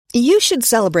You should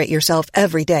celebrate yourself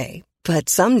every day, but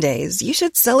some days you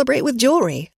should celebrate with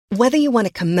jewelry. Whether you want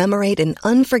to commemorate an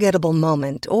unforgettable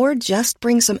moment or just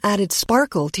bring some added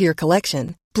sparkle to your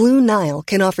collection, Blue Nile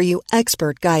can offer you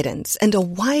expert guidance and a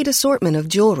wide assortment of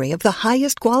jewelry of the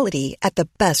highest quality at the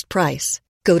best price.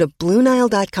 Go to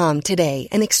BlueNile.com today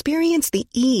and experience the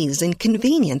ease and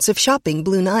convenience of shopping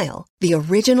Blue Nile, the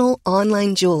original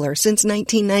online jeweler since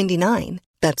 1999.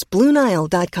 That's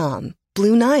BlueNile.com.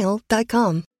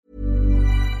 BlueNile.com.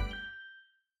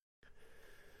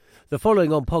 The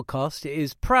following on podcast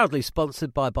is proudly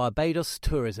sponsored by Barbados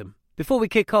Tourism. Before we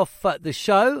kick off the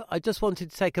show, I just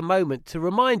wanted to take a moment to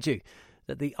remind you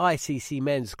that the ICC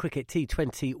Men's Cricket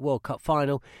T20 World Cup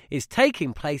Final is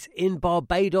taking place in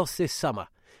Barbados this summer.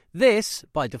 This,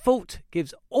 by default,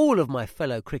 gives all of my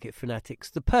fellow cricket fanatics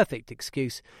the perfect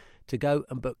excuse to go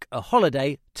and book a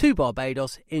holiday to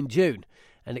Barbados in June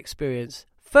and experience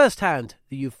firsthand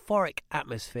the euphoric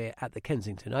atmosphere at the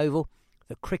Kensington Oval,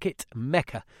 the cricket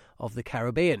mecca of the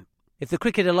Caribbean. If the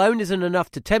cricket alone isn't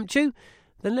enough to tempt you,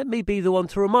 then let me be the one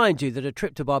to remind you that a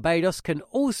trip to Barbados can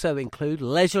also include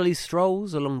leisurely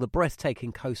strolls along the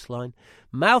breathtaking coastline,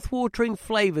 mouth-watering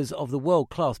flavours of the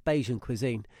world-class Bajan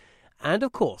cuisine, and,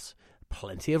 of course,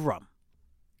 plenty of rum.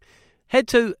 Head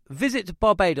to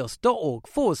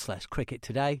visitbarbados.org/cricket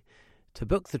today to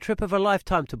book the trip of a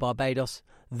lifetime to Barbados,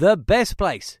 the best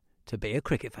place to be a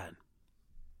cricket fan.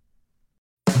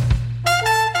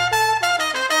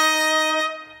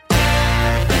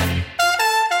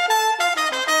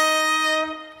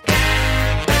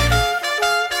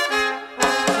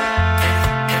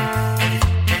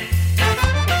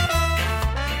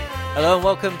 Hello and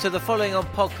welcome to the following on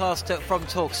podcast from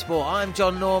TalkSport. I'm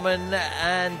John Norman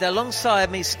and alongside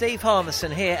me Steve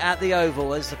Harmison here at the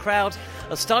Oval as the crowd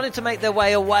are starting to make their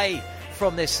way away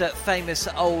from this famous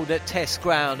old test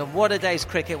ground. And what a day's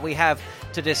cricket we have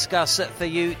to discuss for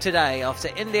you today after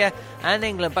India and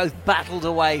England both battled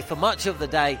away for much of the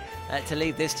day to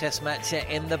leave this test match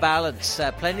in the balance.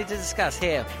 Plenty to discuss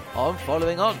here on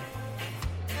Following On.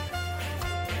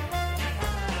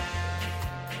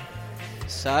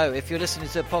 So, if you're listening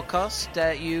to the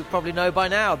podcast, you probably know by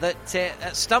now that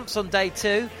at Stumps on day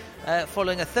two,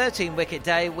 following a 13-wicket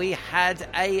day, we had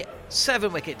a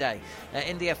 7-wicket day.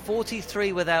 India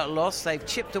 43 without loss. They've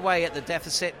chipped away at the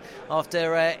deficit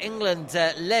after England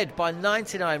led by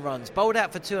 99 runs. Bowled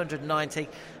out for 290.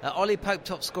 Ollie Pope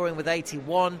top scoring with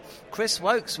 81. Chris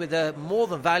Wokes with a more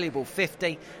than valuable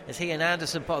 50 as he and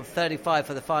Anderson put on 35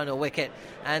 for the final wicket.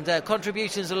 And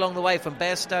contributions along the way from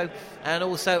Bairstow and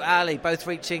also Ali, both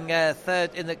reaching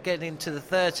third getting into the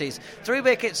 30s. 3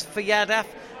 wickets for Yadav,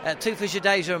 2 for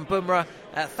Jadeja and Bumrah.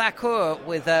 Thakur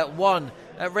with 1.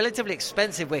 A relatively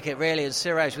expensive wicket, really, and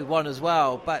Siraj with 1 as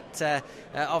well. But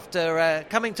after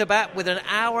coming to bat with an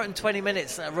hour and 20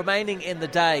 minutes remaining in the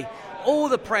day, all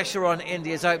the pressure on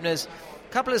India's openers.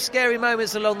 A couple of scary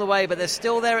moments along the way, but they're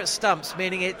still there at Stumps,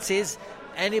 meaning it is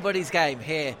anybody's game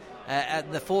here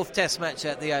at the 4th Test match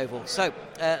at the Oval. So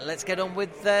let's get on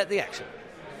with the action.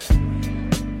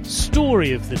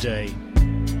 Story of the day.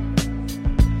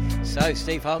 So,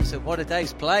 Steve Harmson, what a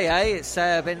day's play, eh? It's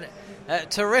been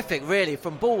terrific, really,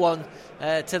 from ball one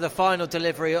to the final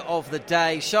delivery of the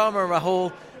day. Sharma and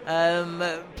Rahul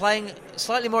playing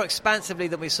slightly more expansively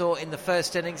than we saw in the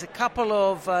first innings. A couple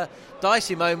of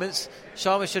dicey moments.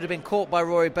 Sharma should have been caught by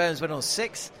Rory Burns when on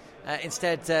 6.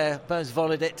 Instead, Burns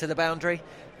volleyed it to the boundary.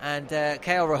 And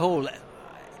KL Rahul,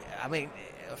 I mean,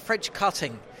 French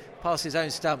cutting past his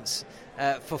own stumps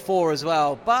for 4 as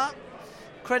well. But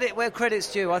credit where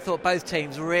credit's due. I thought both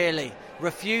teams really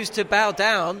refused to bow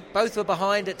down. Both were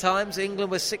behind at times.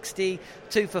 England was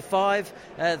 62 for 5.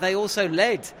 They also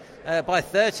led by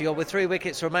 30, or with 3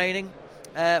 wickets remaining.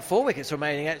 4 wickets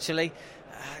remaining, actually.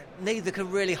 Neither can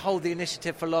really hold the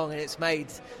initiative for long, and it's made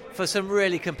for some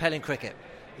really compelling cricket.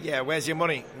 Yeah, where's your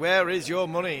money? Where is your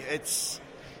money? I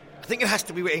think it has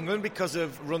to be with England because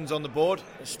of runs on the board.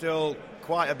 It's still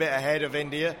quite a bit ahead of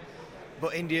India.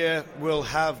 But India will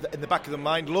have, in the back of their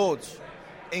mind, loads.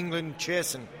 England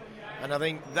chasing. And I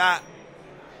think that,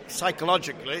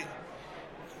 psychologically,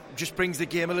 just brings the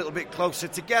game a little bit closer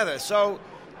together. So,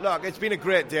 look, it's been a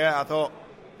great day. I thought,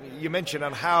 you mentioned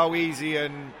on how easy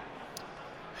and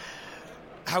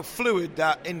how fluid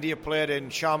that India played in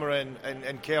Sharma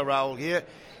and KL Rahul here.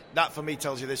 That, for me,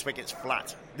 tells you this wicket's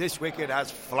flat. This wicket has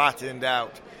flattened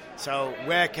out. So,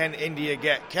 where can India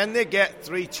get? Can they get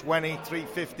 320,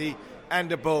 350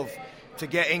 and above to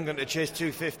get England to chase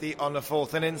 250 on the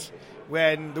 4th innings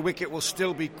when the wicket will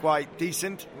still be quite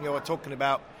decent? You know, we're talking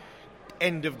about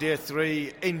end of day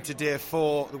 3 into day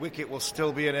 4, the wicket will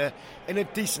still be in a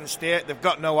decent state. They've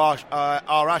got no R.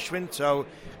 Ashwin, so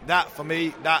that, for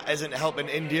me, that isn't helping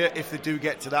India if they do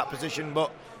get to that position.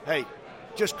 But, hey,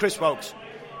 just Chris Woakes.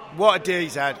 What a day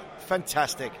he's had.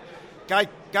 Fantastic.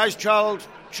 Guy's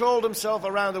trolled himself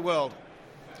around the world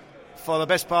for the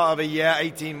best part of a year,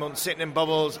 18 months, sitting in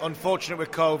bubbles, unfortunate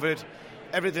with COVID,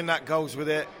 everything that goes with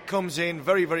it. Comes in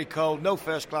very, very cold, no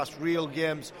first-class real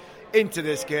games into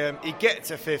this game. He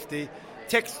gets a 50,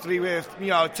 takes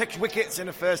takes wickets in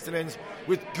the first innings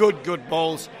with good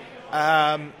balls.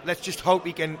 Let's just hope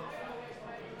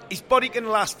his body can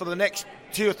last for the next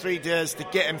 2 or 3 days to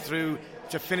get him through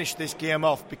to finish this game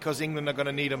off, because England are going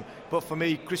to need him. But for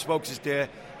me, Chris Woakes' day,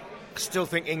 I still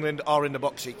think England are in the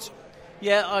box seats.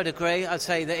 Yeah, I'd agree. I'd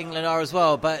say that England are as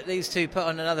well. But these two put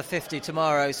on another 50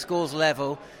 tomorrow, scores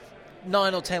level,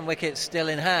 9 or 10 wickets still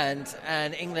in hand,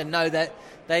 and England know that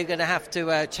they're going to have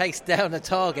to chase down a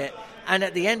target. And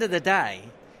at the end of the day,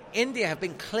 India have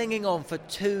been clinging on for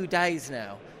 2 days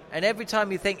now. And every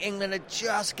time you think England are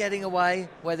just getting away,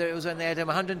 whether it was when they had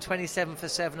 127 for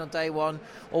 7 on day 1,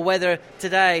 or whether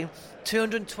today,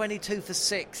 222 for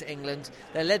 6 England.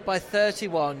 They're led by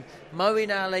 31.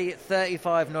 Moeen Ali,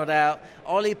 35 not out.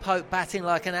 Ollie Pope batting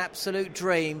like an absolute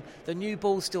dream. The new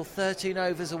ball still 13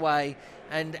 overs away.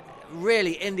 And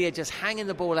really, India just hanging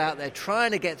the ball out there,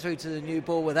 trying to get through to the new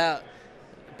ball without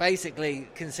basically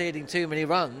conceding too many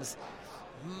runs.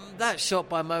 That shot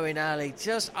by Moeen Ali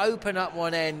just opened up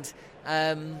one end.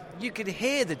 You could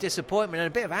hear the disappointment and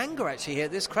a bit of anger actually here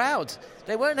at this crowd.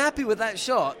 They weren't happy with that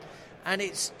shot, and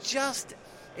it's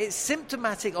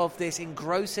symptomatic of this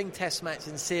engrossing test match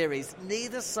and series.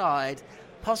 Neither side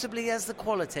possibly has the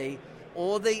quality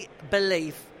or the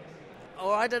belief,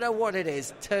 or I don't know what it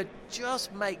is, to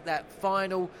just make that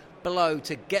final blow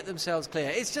to get themselves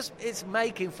clear. It's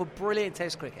making for brilliant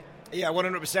test cricket. Yeah,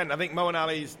 100%. I think Moeen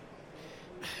Ali's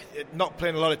not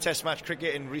playing a lot of test match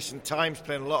cricket in recent times,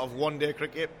 playing a lot of one-day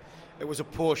cricket. It was a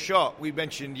poor shot. We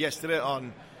mentioned yesterday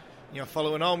on,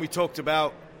 following on, we talked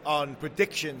about on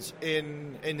predictions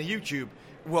in the YouTube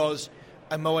was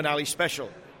a Moeen Ali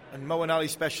special. And Moeen Ali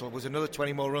special was another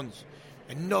 20 more runs.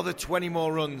 Another 20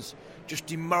 more runs just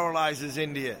demoralises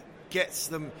India, gets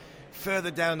them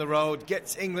further down the road,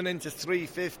 gets England into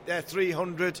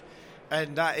 300,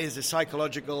 and that is a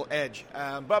psychological edge.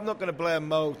 But I'm not going to blame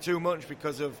Mo too much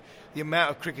because of the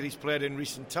amount of cricket he's played in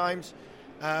recent times.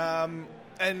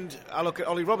 And I look at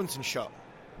Ollie Robinson's shot.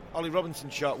 Ollie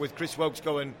Robinson's shot with Chris Woakes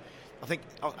going, I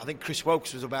think Chris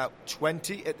Woakes was about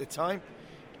 20 at the time,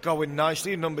 going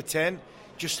nicely, number 10,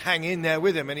 just hang in there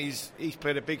with him, and he's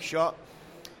played a big shot.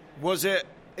 Was it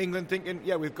England thinking,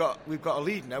 yeah, we've got a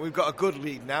lead now, we've got a good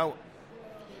lead now?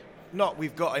 Not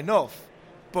we've got enough.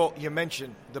 But you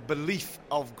mentioned the belief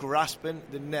of grasping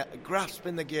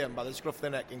the game by the scruff of the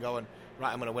neck and going,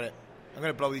 right, I'm going to win it. I'm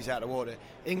going to blow these out of the water.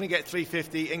 England get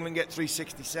 350, England get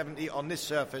 360, 70 on this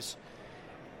surface.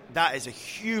 That is a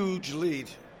huge lead,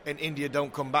 and India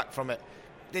don't come back from it.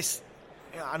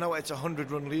 I know it's a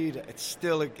 100-run lead. It's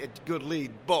still a good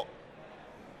lead, but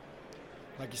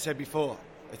like you said before,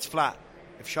 it's flat.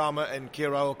 If Sharma and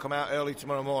Kiro come out early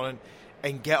tomorrow morning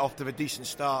and get off to a decent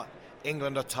start,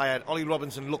 England are tired. Ollie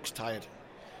Robinson looks tired.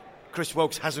 Chris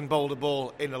Woakes hasn't bowled a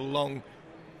ball in a long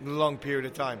period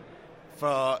of time,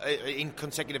 in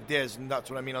consecutive days, and that's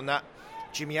what I mean on that.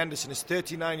 Jimmy Anderson is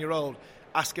 39-year-old,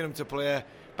 asking him to play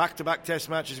back-to-back test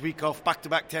matches, week off,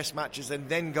 back-to-back test matches, and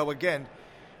then go again.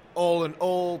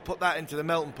 All put that into the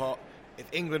melting pot. If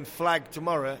England flag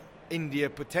tomorrow, India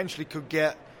potentially could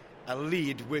get a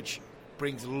lead, which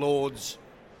brings Lords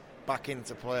back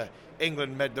into play.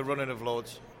 England made the running of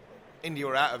Lords. India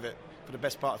were out of it for the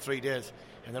best part of 3 days,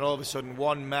 and then all of a sudden,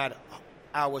 one mad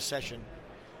hour session,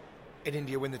 and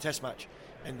India win the test match,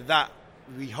 and that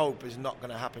we hope is not going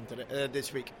to happen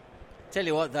this week. Tell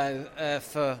you what, though,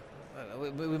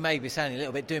 we may be sounding a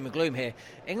little bit doom and gloom here.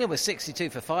 England was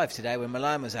 62 for 5 today when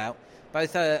Malan was out.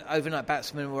 Both overnight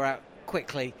batsmen were out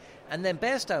quickly, and then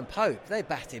Bairstow and Pope, they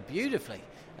batted beautifully.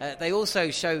 They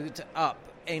also showed up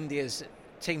India's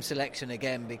team selection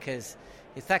again, because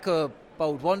Thakur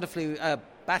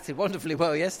batted wonderfully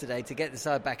well yesterday to get the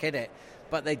side back in it,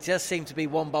 but they just seem to be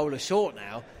one bowler short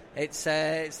now. It's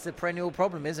the perennial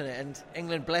problem, isn't it? And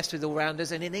England blessed with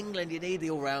all-rounders, and in England you need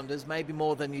the all-rounders, maybe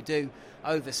more than you do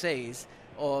overseas.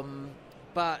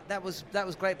 But that was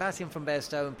great batting from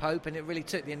Bairstow and Pope, and it really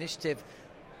took the initiative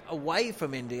away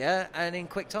from India and in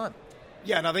quick time.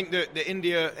 Yeah, and I think the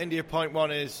India point one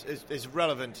is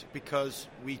relevant because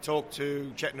we talked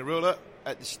to Chet Narula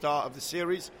at the start of the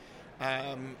series.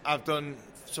 I've done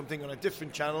something on a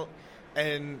different channel,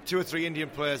 and 2 or 3 Indian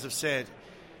players have said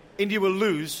India will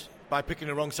lose by picking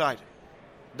the wrong side.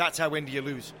 That's how India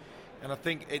lose. And I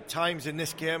think at times in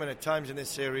this game and at times in this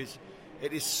series,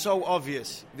 it is so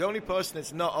obvious. The only person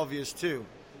it's not obvious to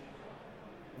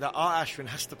that R. Ashwin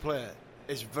has to play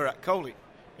is Virat Kohli.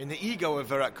 And the ego of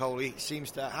Virat Kohli seems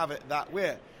to have it that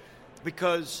way.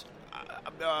 Because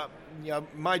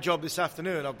my job this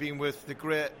afternoon, I've been with the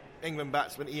great England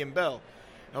batsman Ian Bell.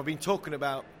 I've been talking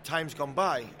about times gone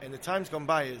by. And the times gone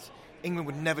by is England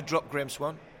would never drop Graham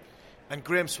Swan. And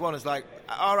Graham Swan is like,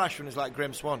 R. Ashwin is like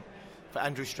Graham Swan for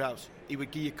Andrew Strauss. He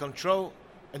would give you control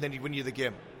and then he'd win you the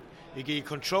game. He'd give you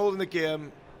control in the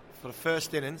game for the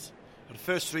first innings, for the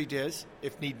first 3 days,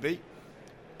 if need be.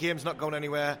 Game's not going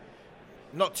anywhere,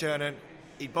 not turning.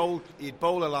 He'd bowl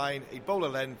a line, he'd bowl a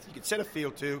length, you could set a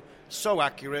field to, so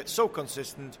accurate, so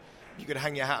consistent, you could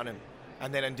hang your hat on him.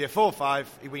 And then in day 4 or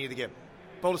 5, he'd win you the game.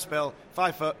 Bowl a spell,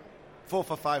 5 foot, 4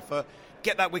 for 5 foot,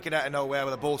 get that wicket out of nowhere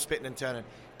with a ball spitting and turning.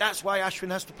 That's why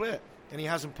Ashwin has to play it, and he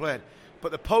hasn't played.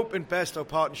 But the Pope and Bairstow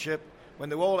partnership, when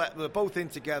they're both in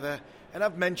together, and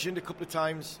I've mentioned a couple of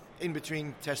times in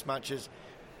between test matches,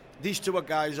 these two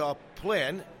guys are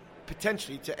playing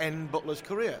potentially to end Butler's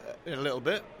career in a little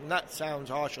bit, and that sounds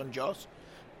harsh on Joss.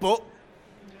 But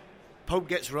Pope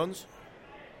gets runs,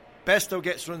 Bairstow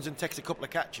gets runs and takes a couple of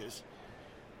catches.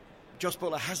 Jos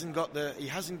Buttler hasn't got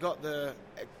the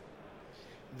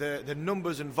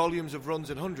numbers and volumes of runs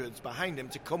and hundreds behind him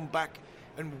to come back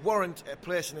and warrant a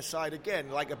place in the side again,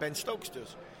 like a Ben Stokes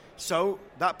does. So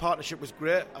that partnership was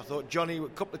great. I thought Johnny a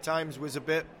couple of times was a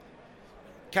bit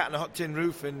cat in a hot tin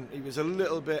roof, and he was a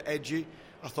little bit edgy.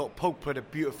 I thought Pope played a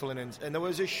beautiful innings, and there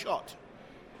was a shot,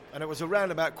 and it was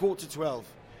around about 11:45.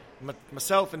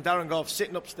 Myself and Darren Goff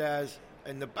sitting upstairs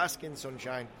in the basking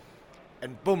sunshine,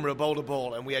 and Bumrah bowled a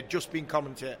ball, and we had just been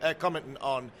commenting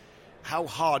on how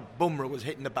hard Bumrah was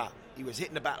hitting the bat. He was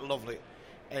hitting the bat lovely,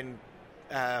 and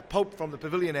Pope from the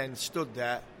pavilion end stood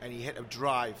there, and he hit a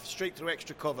drive straight through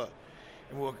extra cover,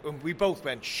 and we both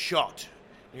went shot,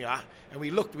 yeah. And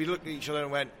we looked at each other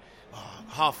and went, oh,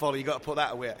 half volley, you got to put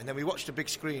that away. And then we watched the big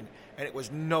screen, and it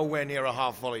was nowhere near a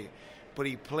half volley, but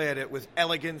he played it with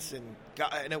elegance, and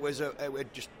it was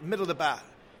just middle of the bat,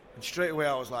 and straight away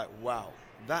I was like, wow,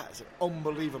 that is an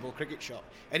unbelievable cricket shot.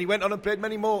 And he went on and played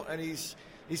many more, and he's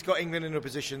got England in a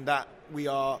position that we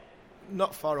are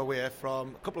not far away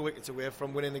from, a couple of wickets away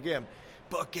from winning the game.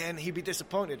 But again, he'd be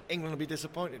disappointed. England will be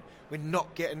disappointed. We're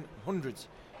not getting hundreds.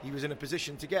 He was in a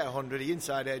position to get 100. He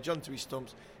inside edge onto his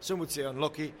stumps. Some would say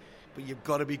unlucky, but you've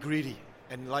got to be greedy.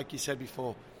 And like you said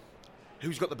before,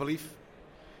 who's got the belief?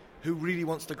 Who really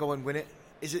wants to go and win it?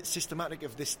 Is it systematic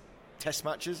of this test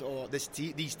matches or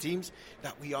these teams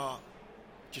that we are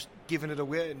just giving it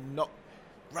away and not,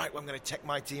 right, well, I'm going to take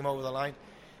my team over the line?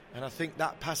 And I think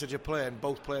that passage of play and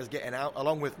both players getting out,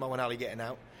 along with Moeen Ali getting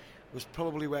out, was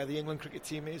probably where the England cricket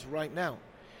team is right now.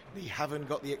 They haven't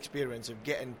got the experience of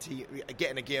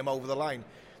getting a game over the line.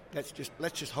 Let's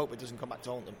just hope it doesn't come back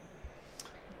to haunt them.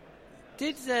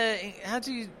 How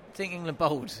do you think England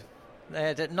bowled? They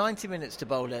had 90 minutes to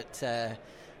bowl at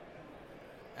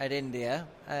India.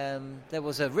 There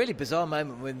was a really bizarre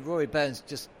moment when Rory Burns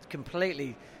just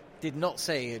completely did not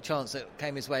see a chance that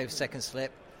came his way of second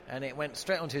slip, and it went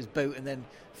straight onto his boot and then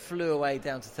flew away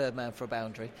down to third man for a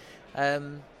boundary.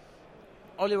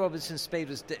 Ollie Robinson's speed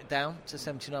was down to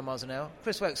 79 miles an hour.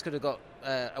 Chris Woakes could have got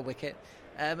a wicket.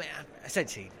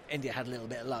 Essentially, India had a little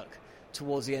bit of luck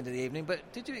towards the end of the evening, but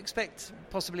did you expect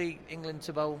possibly England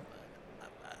to bowl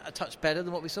a touch better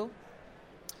than what we saw?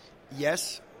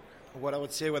 Yes. What I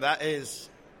would say with that is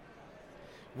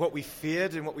what we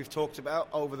feared and what we've talked about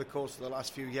over the course of the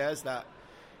last few years, that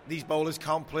these bowlers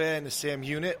can't play in the same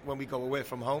unit when we go away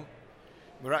from home.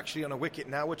 We're actually on a wicket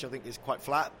now which I think is quite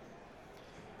flat,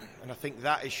 and I think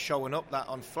that is showing up, that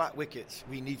on flat wickets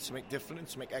we need to make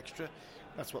difference, to make extra.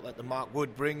 That's what like the Mark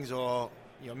Wood brings, or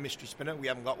mystery spinner. We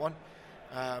haven't got one,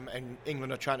 and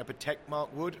England are trying to protect Mark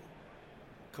Wood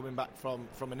coming back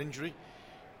from an injury.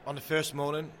 On the first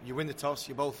morning, you win the toss,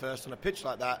 you bowl first on a pitch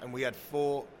like that, and we had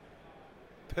 4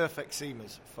 perfect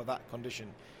seamers for that condition.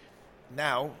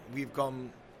 Now we've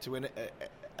gone to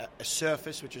a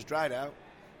surface which has dried out,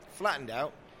 flattened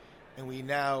out, and we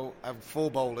now have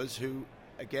 4 bowlers who,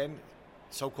 again,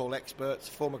 so-called experts,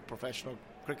 former professional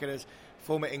cricketers,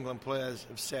 former England players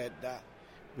have said that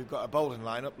we've got a bowling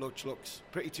lineup which looks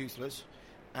pretty toothless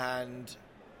and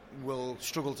will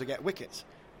struggle to get wickets.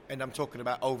 And I'm talking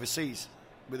about overseas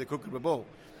with a Kookaburra ball.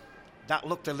 That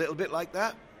looked a little bit like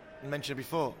that. I mentioned it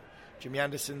before. Jimmy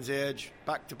Anderson's age,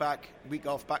 back-to-back, week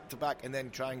off, back-to-back, and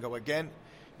then try and go again.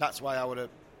 That's why I would have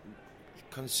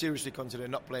seriously considered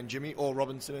not playing Jimmy or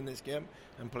Robinson in this game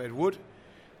and played Wood.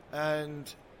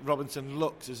 And Robinson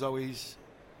looks as though he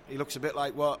looks a bit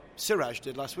like what Siraj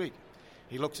did last week.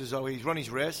 He looks as though he's run his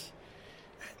race,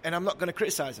 and I'm not going to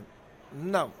criticise him.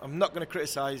 No, I'm not going to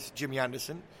criticise Jimmy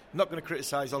Anderson. I'm not going to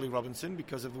criticise Ollie Robinson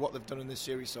because of what they've done in this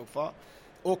series so far,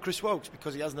 or Chris Woakes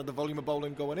because he hasn't had the volume of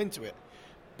bowling going into it.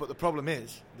 But the problem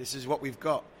is, this is what we've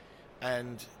got,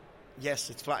 and yes,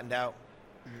 it's flattened out.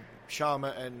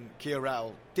 Sharma and KL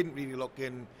Rahul didn't really look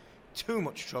in too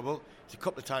much trouble. It's a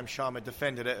couple of times Sharma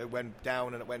defended it, it went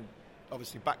down and it went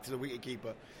obviously back to the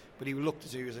wicketkeeper, but he looked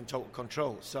as though he was in total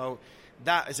control. So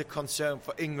that is a concern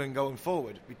for England going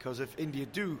forward, because if India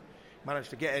do manage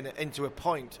to get into a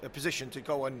position to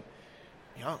go and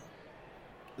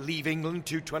leave England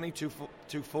 220,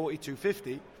 240,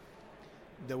 250,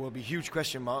 there will be huge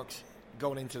question marks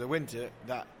going into the winter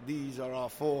that these are our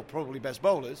 4 probably best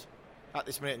bowlers at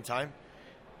this minute in time,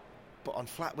 but on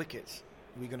flat wickets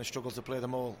we're going to struggle to play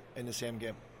them all in the same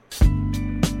game.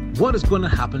 What is going to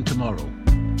happen tomorrow?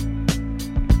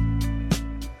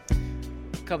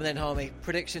 Come on then, Harmy.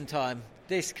 Prediction time.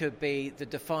 This could be the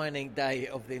defining day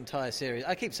of the entire series.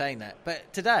 I keep saying that,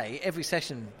 but today every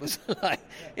session was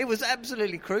it was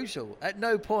absolutely crucial. At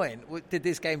no point did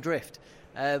this game drift.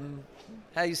 How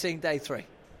are you seeing day 3?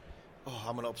 Oh,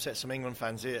 I'm going to upset some England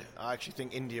fans here. I actually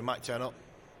think India might turn up.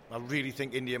 I really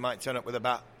think India might turn up with a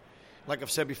bat. Like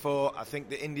I've said before, I think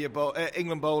the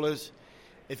England bowlers,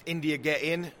 if India get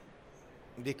in,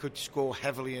 they could score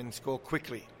heavily and score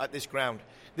quickly at this ground.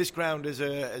 This ground is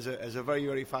a very,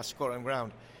 very fast scoring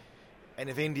ground. And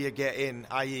if India get in,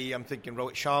 i.e. I'm thinking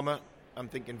Rohit Sharma, I'm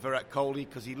thinking Virat Kohli,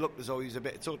 because he looked as though he was a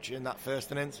bit touchy in that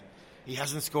first innings. He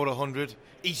hasn't scored 100.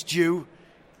 He's due.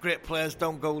 Great players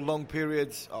don't go long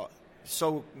periods, or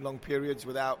so long periods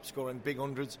without scoring big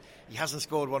hundreds. He hasn't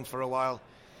scored one for a while.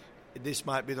 This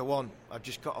might be the one. I've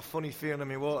just got a funny feeling in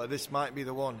my water. This might be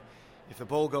the one. If the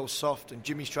ball goes soft, and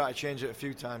Jimmy's tried to change it a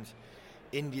few times,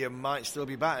 India might still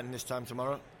be batting this time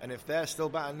tomorrow. And if they're still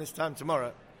batting this time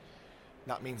tomorrow,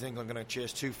 that means England are going to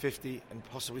chase 250 and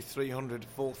possibly 300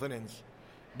 fourth innings.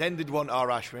 Then they'd want R.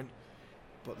 Ashwin,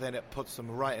 but then it puts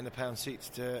them right in the pound seats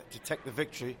to take the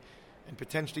victory and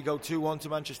potentially go 2-1 to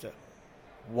Manchester.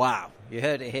 Wow, you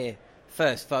heard it here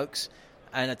first, folks.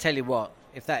 And I tell you what,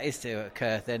 if that is to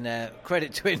occur, then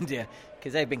credit to India,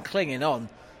 because they've been clinging on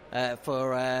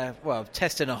for a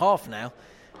test and a half now.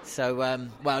 So,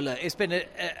 look, it's been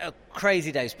a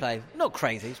crazy day's play. Not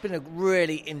crazy, it's been a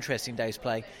really interesting day's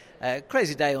play.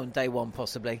 Crazy day on day 1,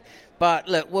 possibly. But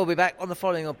look, we'll be back on the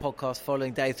following podcast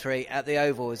following day 3 at the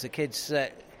Oval as the kids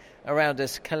around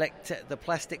us collect the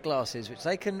plastic glasses, which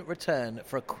they can return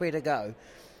for £1 a go.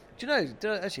 Do you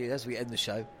know, actually, as we end the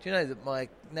show, do you know that my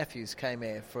nephews came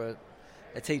here for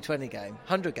a T20 game,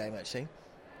 100 game actually?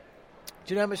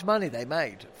 Do you know how much money they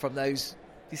made from those?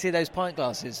 You see those pint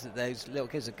glasses that those little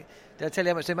kids are... Did I tell you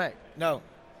how much they made? No.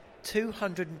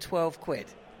 £212.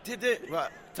 Did they? Right,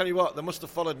 tell you what, they must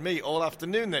have followed me all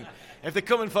afternoon then. If they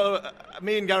come and follow,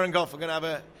 me and Garen Goff are going to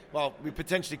have we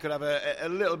potentially could have a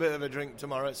little bit of a drink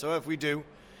tomorrow. So if we do,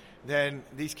 then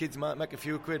these kids might make a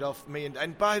few quid off me.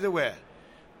 And by the way,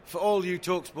 for all you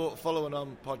TalkSport following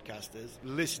on podcasters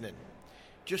listening,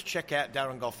 just check out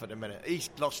Darren Goff at a minute. He's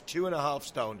lost 2.5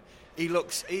 stone. He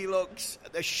looks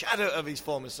the shadow of his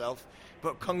former self.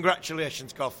 But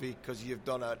congratulations, Coffee, because you've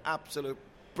done an absolute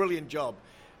brilliant job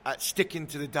at sticking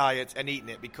to the diet and eating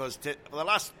it, because for the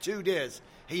last 2 days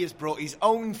he has brought his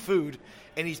own food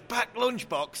in his back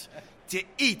lunchbox to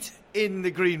eat in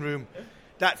the green room.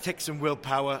 That takes some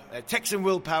willpower. It takes some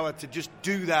willpower to just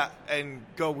do that and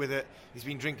go with it. He's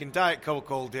been drinking Diet Coke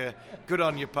all day. Good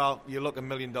on you, pal. You look $1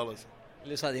 million. He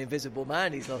looks like the Invisible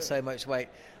Man. He's lost so much weight.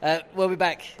 We'll be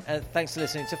back. Thanks for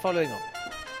listening to Following On.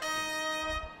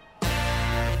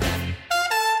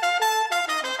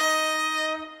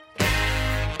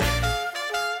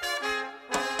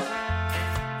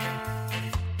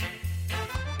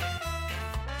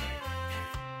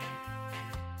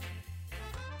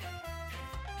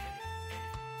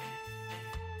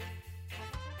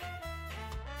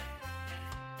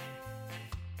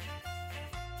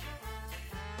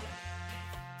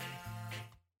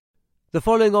 The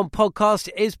Following On podcast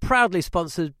is proudly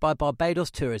sponsored by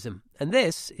Barbados Tourism, and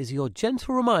this is your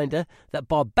gentle reminder that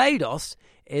Barbados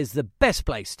is the best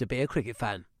place to be a cricket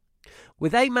fan.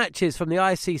 With 8 matches from the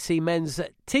ICC Men's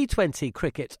T20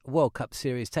 Cricket World Cup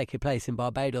Series taking place in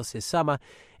Barbados this summer,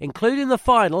 including the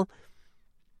final,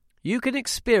 you can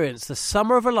experience the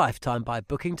summer of a lifetime by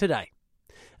booking today.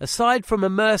 Aside from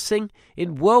immersing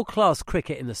in world-class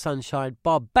cricket in the sunshine,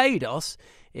 Barbados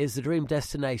is the dream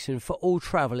destination for all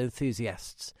travel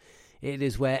enthusiasts. It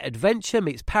is where adventure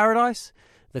meets paradise,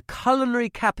 the culinary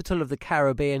capital of the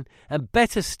Caribbean, and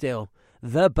better still,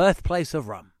 the birthplace of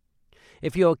rum.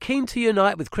 If you're keen to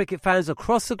unite with cricket fans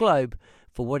across the globe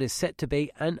for what is set to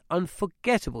be an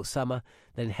unforgettable summer,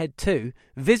 then head to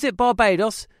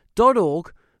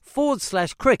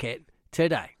visitbarbados.org/cricket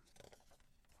today.